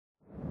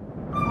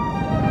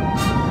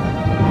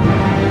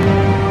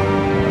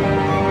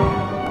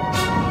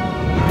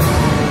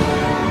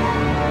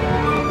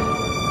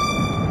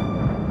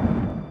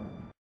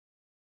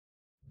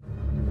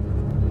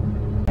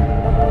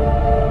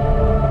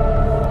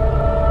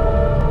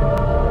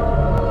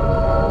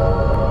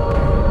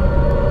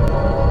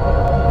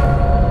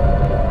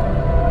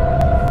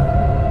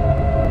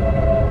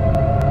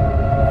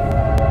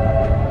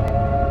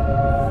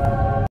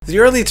The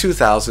early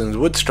 2000s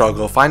would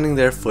struggle finding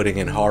their footing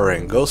in horror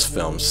and ghost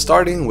films,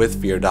 starting with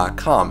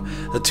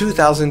Fear.com, the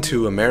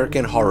 2002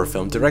 American horror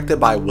film directed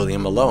by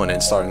William Malone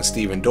and starring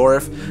Stephen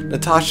Dorff,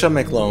 Natasha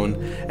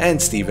McLone,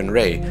 and Stephen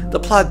Ray.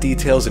 The plot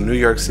details a New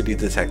York City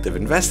detective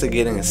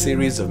investigating a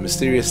series of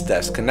mysterious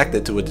deaths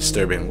connected to a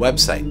disturbing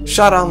website.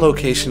 Shot on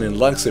location in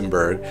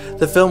Luxembourg,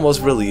 the film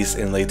was released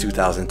in late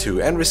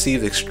 2002 and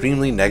received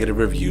extremely negative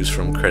reviews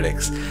from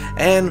critics,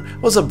 and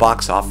was a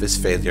box office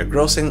failure,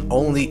 grossing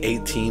only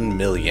 $18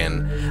 million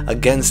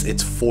against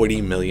its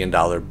 $40 million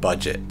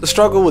budget. The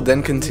struggle would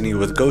then continue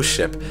with Ghost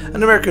Ship,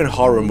 an American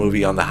horror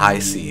movie on the high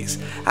seas.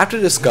 After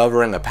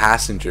discovering a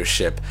passenger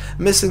ship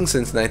missing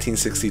since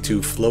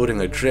 1962 floating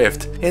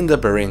adrift in the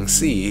Bering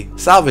Sea,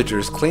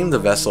 salvagers claim the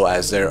vessel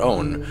as their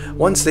own.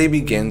 Once they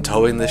begin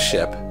towing the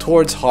ship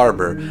towards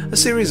harbor, a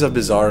series of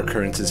bizarre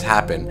occurrences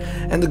happen,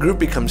 and the group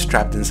becomes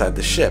trapped inside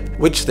the ship,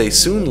 which they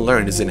soon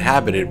learn is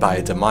inhabited by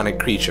a demonic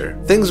creature.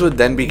 Things would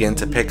then begin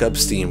to pick up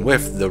steam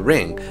with The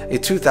Ring, a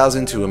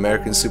 2002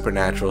 American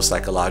supernatural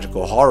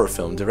psychological horror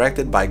film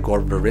directed by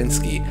Gore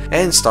Verbinski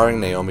and starring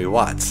Naomi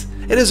Watts.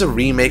 It is a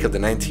remake of the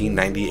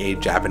 1998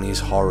 Japanese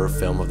horror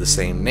film of the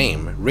same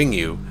name,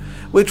 Ringu,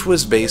 which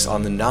was based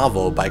on the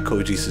novel by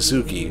Koji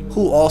Suzuki,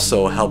 who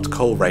also helped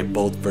co-write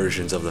both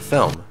versions of the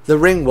film. The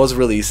Ring was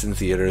released in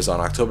theaters on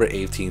October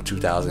 18,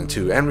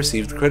 2002 and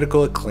received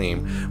critical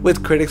acclaim,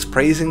 with critics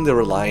praising the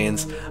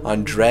reliance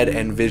on dread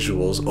and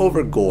visuals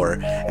over gore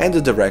and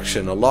the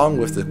direction along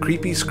with the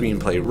creepy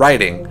screenplay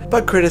writing,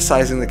 but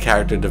criticizing the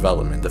character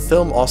development. The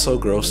film also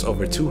grossed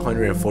over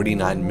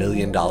 $249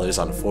 million on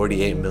a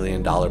 $48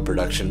 million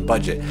production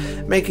budget,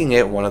 making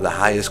it one of the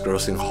highest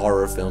grossing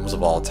horror films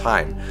of all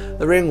time.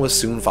 The Ring was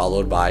soon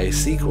followed by a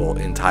sequel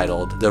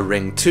entitled The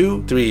Ring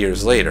 2 3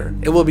 years later.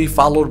 It will be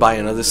followed by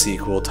another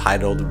sequel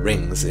titled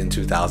Rings in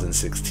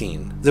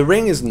 2016. The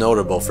Ring is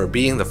notable for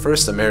being the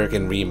first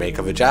American remake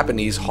of a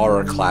Japanese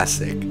horror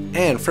classic,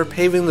 and for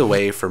paving the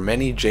way for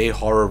many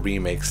J-horror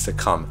remakes to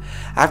come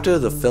after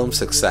the film's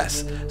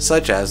success,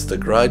 such as The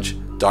Grudge,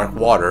 Dark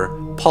Water,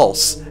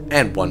 Pulse,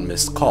 and One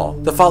Missed Call.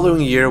 The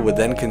following year would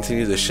then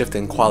continue the shift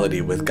in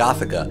quality with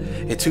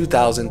Gothica, a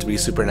 2003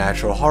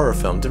 supernatural horror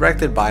film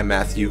directed by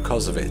Matthew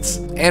Kozovitz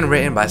and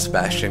written by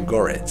Sebastian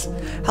Goretz.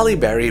 Halle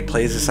Berry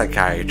plays a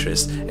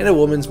psychiatrist in a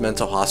woman's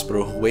mental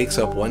hospital who wakes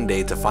up one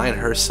day to find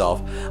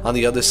herself on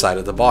the other side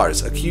of the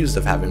bars, accused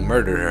of having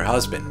murdered her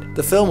husband.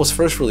 The film was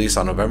first released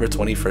on November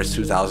 21,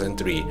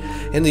 2003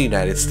 in the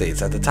United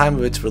States. At the time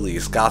of its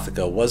release,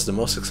 Gothica was the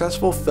most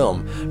successful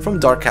film from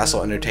Dark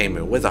Castle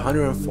Entertainment with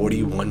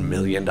 $141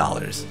 million.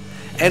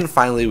 And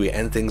finally, we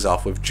end things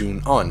off with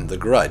June-On, The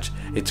Grudge,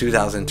 a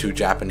 2002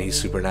 Japanese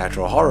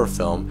supernatural horror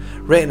film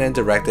written and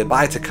directed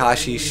by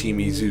Takashi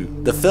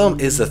Shimizu. The film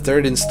is the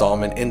third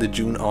installment in the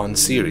June-On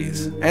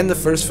series, and the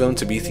first film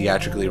to be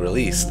theatrically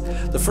released,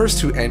 the first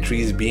two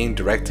entries being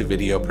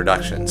direct-to-video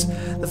productions.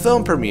 The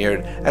film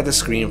premiered at the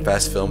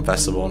Screamfest Film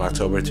Festival in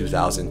October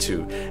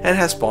 2002, and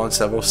has spawned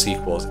several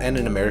sequels and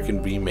an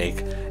American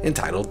remake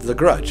entitled The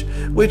Grudge,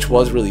 which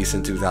was released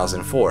in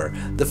 2004.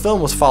 The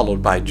film was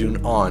followed by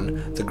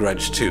June-On, The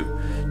Grudge 2.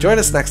 Join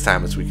us next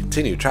time as we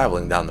continue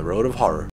traveling down the road of horror.